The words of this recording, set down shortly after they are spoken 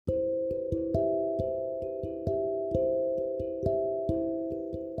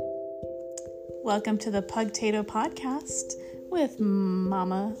Welcome to the Pugtato podcast with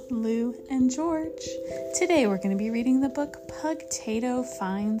Mama, Lou, and George. Today we're going to be reading the book Pugtato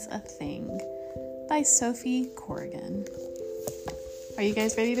Finds a Thing by Sophie Corrigan. Are you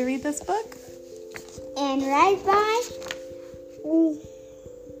guys ready to read this book? And read by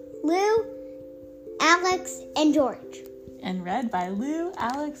Lou, Alex, and George. And read by Lou,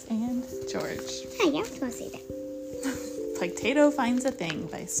 Alex, and George. Hi, I was going to say that. Pugtato Finds a Thing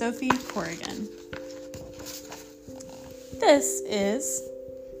by Sophie Corrigan. This is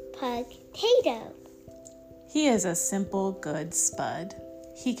Pugtato. He is a simple, good spud.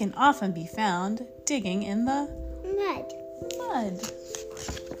 He can often be found digging in the mud.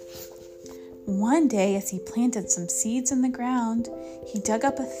 One day, as he planted some seeds in the ground, he dug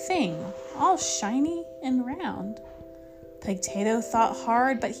up a thing, all shiny and round. Pugtato thought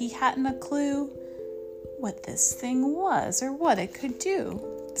hard, but he hadn't a clue what this thing was or what it could do.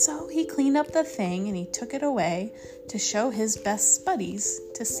 So he cleaned up the thing and he took it away to show his best spuddies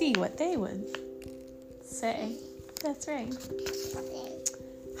to see what they would say. That's right.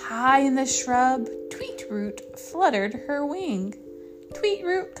 High in the shrub, Tweetroot fluttered her wing.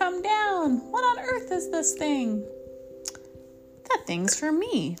 Tweetroot, come down. What on earth is this thing? That thing's for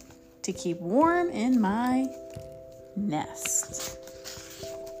me, to keep warm in my nest.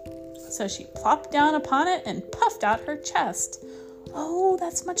 So she plopped down upon it and puffed out her chest. Oh,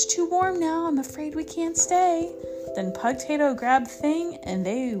 that's much too warm now. I'm afraid we can't stay. Then Pugtato grabbed Thing and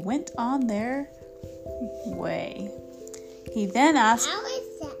they went on their way. He then asked... That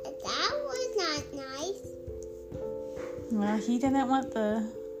was not nice. Well, he didn't want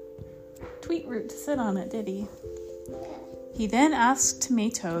the Tweetroot to sit on it, did he? He then asked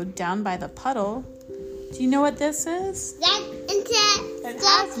Tomato down by the puddle, do you know what this is?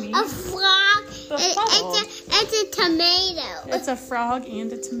 A frog. It's a tomato. It's a frog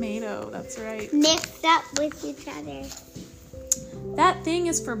and a tomato. That's right. Mixed up with each other. That thing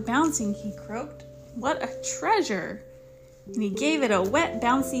is for bouncing, he croaked. What a treasure. And he gave it a wet,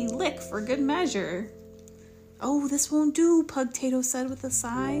 bouncy lick for good measure. Oh, this won't do, Pugtato said with a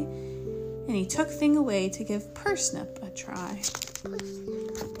sigh. And he took Thing away to give Parsnip a try.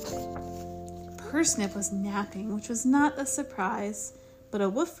 Parsnip was napping, which was not a surprise, but a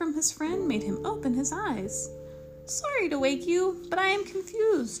woof from his friend made him open his eyes. Sorry to wake you, but I am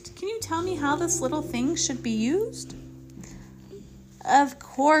confused. Can you tell me how this little thing should be used? Of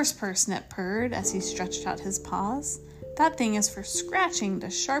course, Parsnip purred as he stretched out his paws. That thing is for scratching to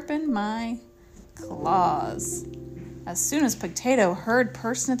sharpen my claws. As soon as Pugtato heard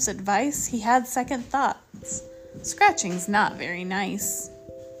Parsnip's advice, he had second thoughts. Scratching's not very nice.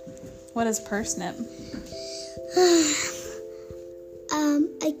 What is Parsnip?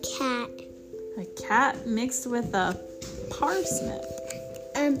 A cat. A cat mixed with a parsnip.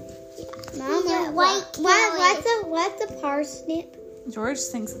 Mama, what's a parsnip? George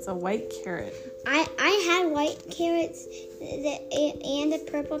thinks it's a white carrot. I had white carrots and the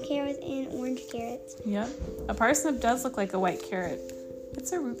purple carrots and orange carrots. Yep. A parsnip does look like a white carrot.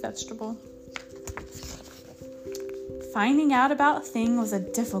 It's a root vegetable. Finding out about Thing was a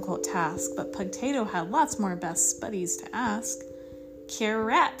difficult task, but Pugtato had lots more best buddies to ask.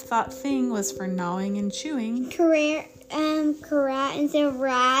 Carrot thought Thing was for gnawing and chewing. Carrot instead of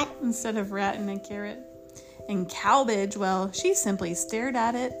rat. Instead of rat and a carrot. And Cowbage, well, she simply stared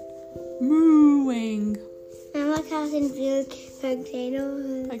at it, mooing. I like how confused Pugtato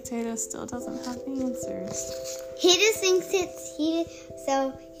is. Pugtato still doesn't have the answers. He just thinks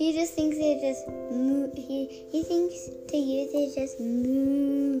he just thinks it just moo. He thinks to use it just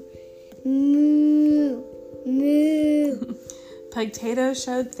moo, moo, moo. Pugtato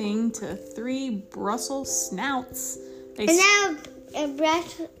showed Thing to 3 Brussels snouts. Instead of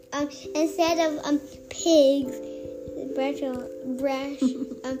pigs,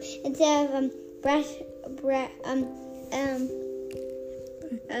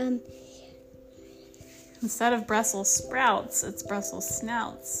 Instead of Brussels sprouts, it's Brussels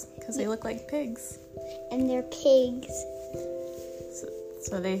snouts because they look like pigs. And they're pigs.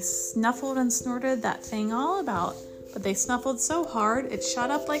 So they snuffled and snorted that thing all about, but they snuffled so hard it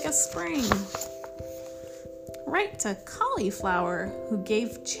shot up like a spring. Right to Cauliflower, who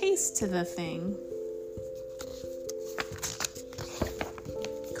gave chase to the thing.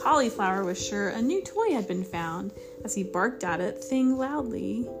 Cauliflower was sure a new toy had been found as he barked at it, Thing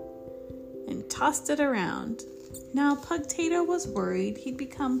loudly, and tossed it around. Now Pugtato was worried he'd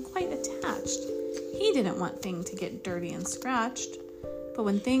become quite attached. He didn't want Thing to get dirty and scratched, but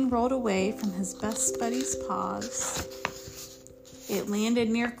when Thing rolled away from his best buddy's paws, it landed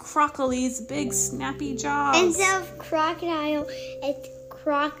near Crocoli's big snappy jaws. Instead of crocodile, it's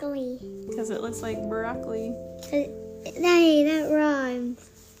broccoli. Because it looks like broccoli. Hey, that rhymes.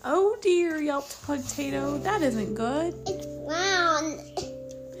 Oh dear, yelped Pugtato. That isn't good. It's round.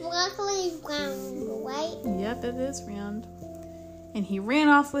 Broccoli is round, right? Yep, it is round. And he ran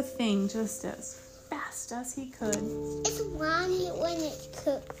off with Thing just as fast as he could. It's round when it's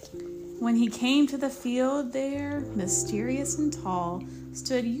cooked. When he came to the field there, mysterious and tall,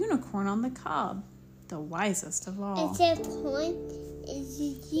 stood Unicorn on the cob, the wisest of all. Instead of corn, it's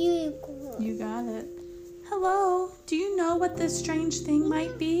a unicorn. You got it. Hello, do you know what this strange thing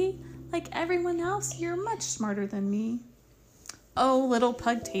might be? Like everyone else, you're much smarter than me. Oh, little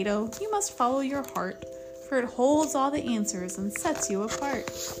Pugtato, you must follow your heart, for it holds all the answers and sets you apart.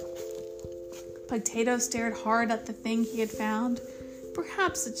 Pugtato stared hard at the thing he had found.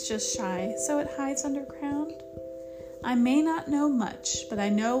 Perhaps it's just shy, so it hides underground. I may not know much, but I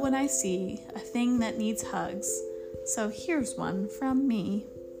know when I see a thing that needs hugs. So here's one from me.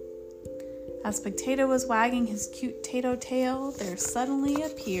 As Pugtato was wagging his cute tato tail, there suddenly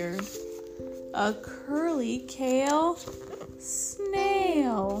appeared a curly kale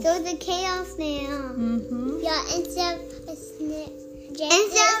snail. So the kale snail. Mm-hmm. Yeah, instead of a snail.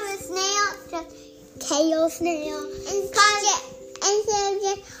 Instead of a snail, just kale snail. Instead of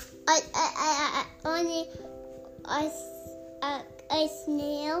just a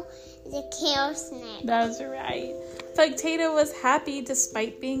snail, it's a kale snail. That's right. Pugtato was happy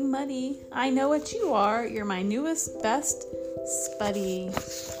despite being muddy. I know what you are. You're my newest, best spuddy.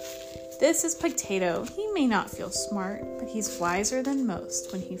 This is Pugtato. He may not feel smart, but he's wiser than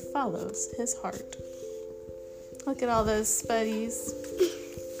most when he follows his heart. Look at all those spuddies.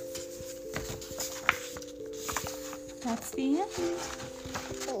 That's the end.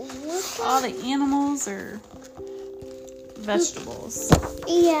 All the animals are vegetables.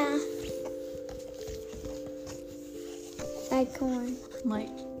 Yeah. Like corn. Like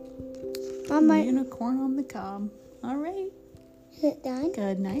Mama, unicorn on the cob. All right. is it done?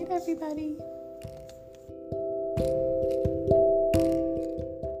 Good night, everybody.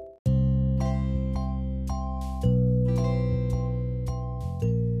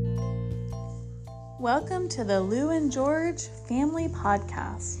 Welcome to the Lou and George Family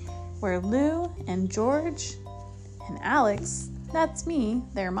Podcast, where Lou and George and Alex, that's me,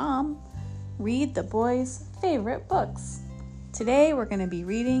 their mom, read the boys' favorite books. Today we're going to be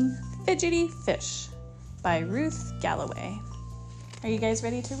reading Fidgety Fish by Ruth Galloway. Are you guys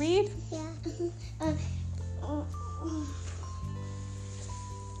ready to read? Yeah.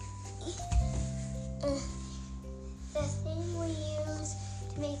 The thing we use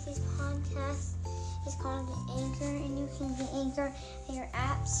to make these podcasts is called an Anchor, and you can get Anchor in your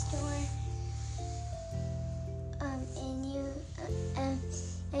app store.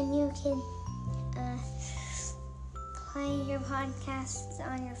 And you can play your podcasts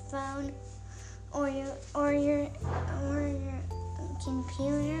on your phone or your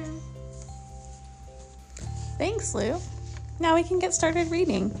computer. Thanks, Lou. Now we can get started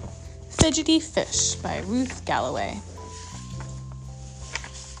reading Fidgety Fish by Ruth Galloway.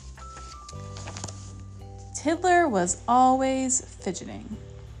 Tiddler was always fidgeting.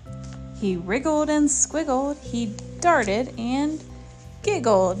 He wriggled and squiggled, he darted and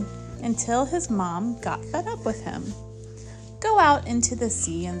giggled until his mom got fed up with him. Go out into the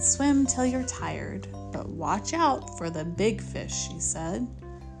sea and swim till you're tired, but watch out for the big fish, she said.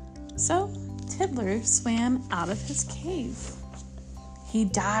 So Tiddler swam out of his cave. He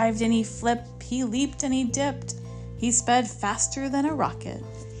dived and he flipped, he leaped and he dipped. He sped faster than a rocket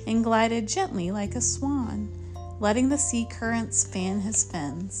and glided gently like a swan, letting the sea currents fan his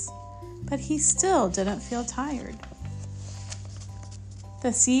fins. But he still didn't feel tired.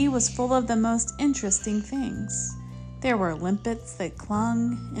 The sea was full of the most interesting things. There were limpets that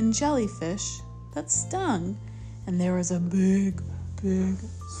clung and jellyfish that stung, and there was a big, big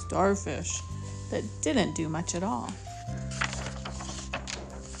starfish that didn't do much at all.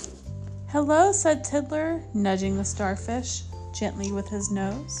 Hello, said Tiddler, nudging the starfish gently with his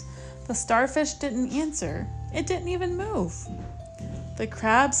nose. The starfish didn't answer. It didn't even move. The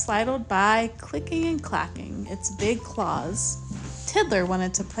crab sidled by, clicking and clacking its big claws. Tiddler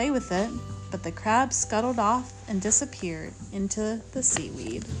wanted to play with it, but the crab scuttled off and disappeared into the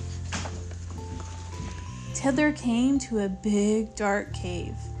seaweed. Tiddler came to a big, dark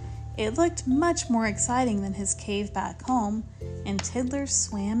cave. It looked much more exciting than his cave back home, and Tiddler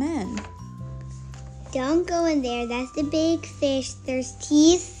swam in. Don't go in there. That's the big fish. There's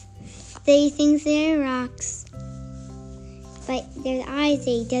teeth. They think they're rocks. but there's eyes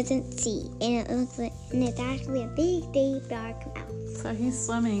that he doesn't see, and it's actually a big, deep, dark mouth. So he's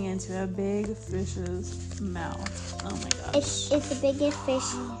swimming into a big fish's mouth. Oh my gosh. It's the biggest fish.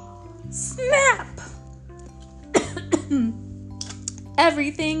 Snap!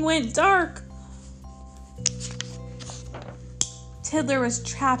 Everything went dark. Tiddler was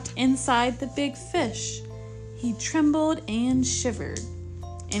trapped inside the big fish. He trembled and shivered,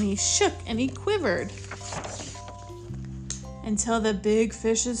 and he shook and he quivered, until the big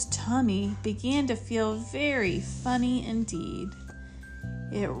fish's tummy began to feel very funny indeed.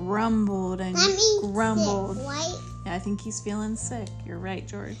 It rumbled and grumbled. Right? Yeah, I think he's feeling sick. You're right,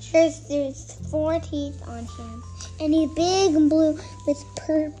 George. There's 4 teeth on him, and he's big and blue with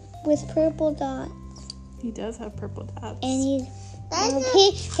purple dots. He does have purple dots. And he has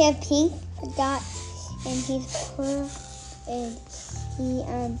pink dots, and he's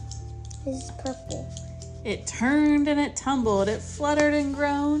purple. It turned and it tumbled. It fluttered and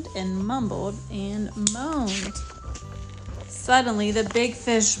groaned and mumbled and moaned. Suddenly, the big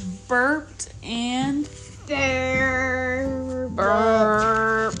fish burped and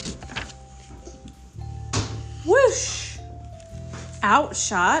burped. Whoosh! Out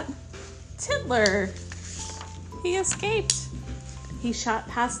shot Tiddler. He escaped. He shot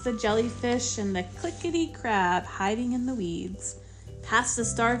past the jellyfish and the clickety crab hiding in the weeds, past the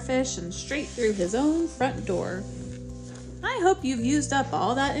starfish and straight through his own front door. I hope you've used up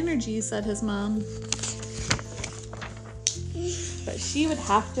all that energy, said his mom. But she would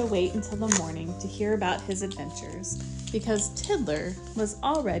have to wait until the morning to hear about his adventures, because Tiddler was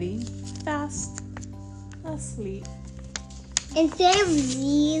already fast asleep. Instead of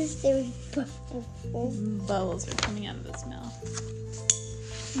these, there's Bubbles are coming out of his mouth.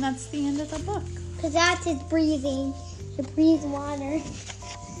 And that's the end of the book. because that's his breathing. He breathes water.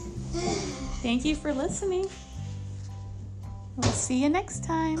 Thank you for listening. We'll see you next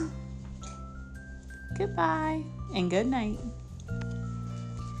time. Goodbye and good night.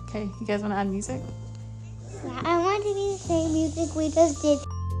 Okay, you guys want to add music? I want to do the same music we just did.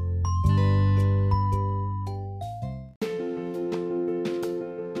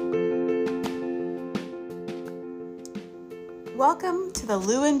 Welcome to the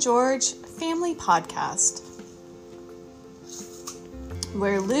Lou and George Family Podcast,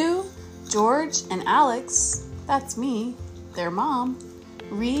 where Lou, George, and Alex, that's me, their mom,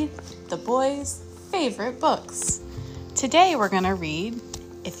 read the boys' favorite books. Today we're going to read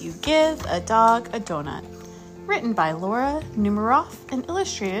If You Give a Dog a Donut, written by Laura Numeroff and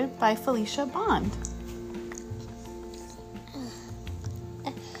illustrated by Felicia Bond.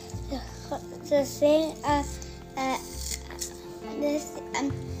 The thing,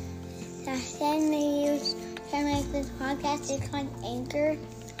 the thing we use to make this podcast is called Anchor.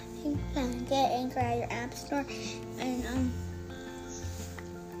 You can get Anchor at your app store, and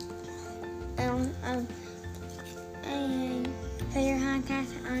put your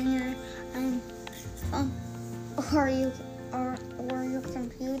podcast on your phone or your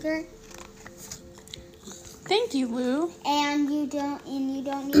computer. Thank you, Lou. And you don't need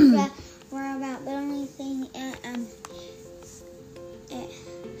to worry about the only thing. It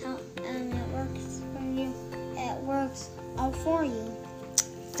works for you. It works all for you.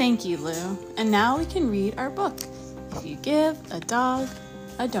 Thank you, Lou. And now we can read our book, If You Give a Dog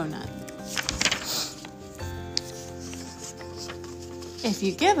a Donut. If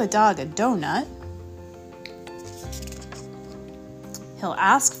you give a dog a donut, he'll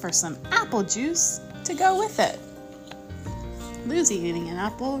ask for some apple juice to go with it. Lou's eating an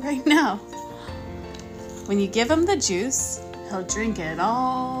apple right now. When you give him the juice, he'll drink it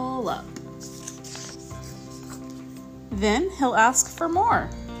all up. Then he'll ask for more.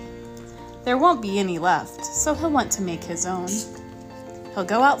 There won't be any left, so he'll want to make his own. He'll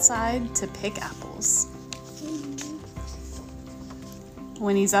go outside to pick apples.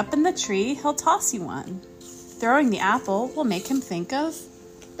 When he's up in the tree, he'll toss you one. Throwing the apple will make him think of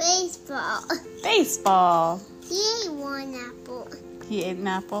Baseball. baseball. He ate one apple. He ate an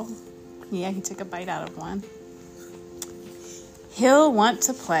apple? Yeah, he took a bite out of one. He'll want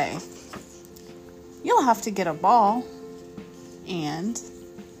to play. You'll have to get a ball and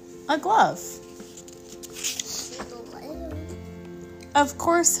a glove. Of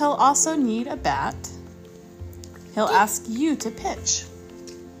course, he'll also need a bat. He'll ask you to pitch.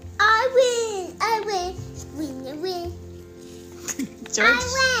 I win. Win.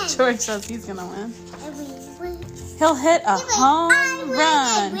 George says he's going to win. I win. He'll hit a home run.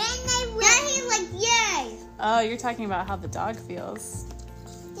 I win. Now he's like, yay. Oh, you're talking about how the dog feels.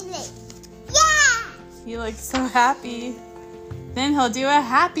 He's like, yeah. He looks so happy. Then he'll do a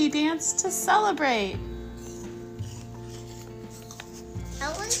happy dance to celebrate.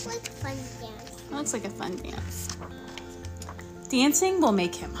 looks like a fun dance. Dancing will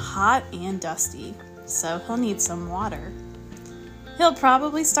make him hot and dusty, so he'll need some water. He'll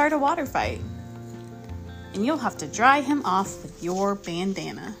probably start a water fight, and you'll have to dry him off with your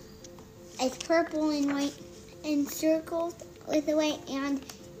bandana. It's purple and white and circles with the white and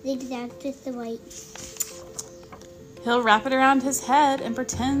zigzags with the white. He'll wrap it around his head and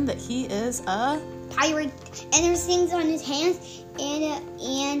pretend that he is a pirate. And there's things on his hands,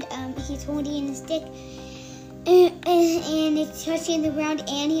 and he's holding a stick, and it's touching the ground,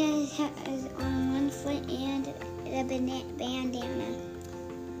 and he has on one foot and a bandana.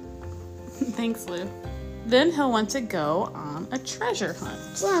 Thanks, Lou. Then he'll want to go on a treasure hunt.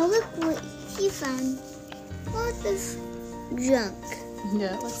 Wow, look what he found. Lots of junk.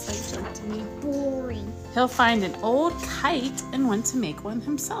 Yeah, it looks like junk to me. Boring. He'll find an old kite and want to make one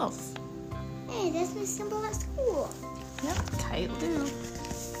himself. Hey, that's my symbol at school. Yep, kite Lou.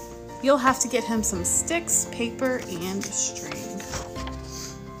 You'll have to get him some sticks, paper, and string.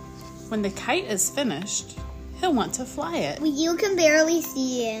 When the kite is finished, he'll want to fly it. Well, you can barely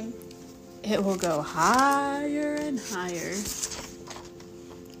see him. It will go higher and higher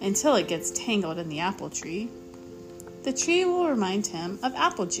until it gets tangled in the apple tree. The tree will remind him of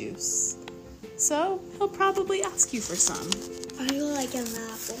apple juice, so he'll probably ask you for some. I like an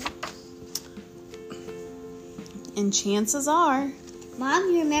apple. And chances are...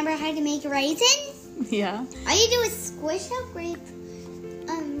 Mom, you remember how to make raisins? Yeah. All you do is squish a grape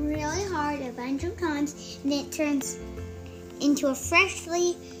really hard a bunch of times, and it turns into a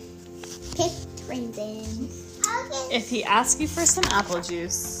freshly picked raisin. Okay. If he asks you for some apple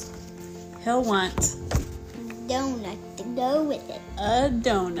juice, he'll want Donut to go with it. a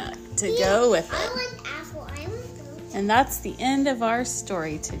donut to go with I it. want apple. I want donut. And that's the end of our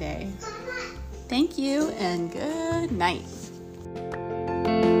story today. Thank you and good night.